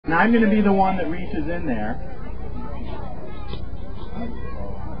Now I'm going to be the one that reaches in there.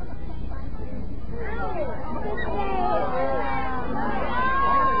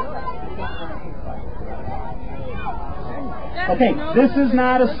 Okay, this is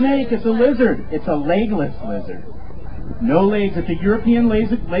not a snake, it's a lizard. It's a legless lizard. No legs. It's a European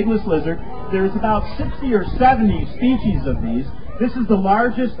legless lizard. There's about 60 or 70 species of these. This is the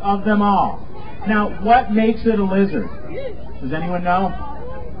largest of them all. Now, what makes it a lizard? Does anyone know?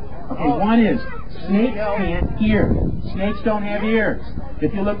 Okay, one is snakes can't hear. Snakes don't have ears.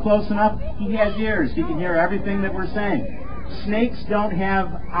 If you look close enough, he has ears. He can hear everything that we're saying. Snakes don't have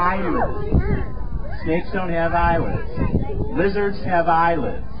eyelids. Snakes don't have eyelids. Lizards have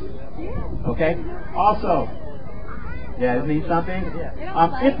eyelids. Okay? Also, yeah, isn't he something?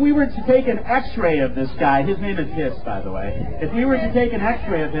 If we were to take an x-ray of this guy, his name is Hiss, by the way. If we were to take an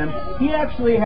x-ray of him, he actually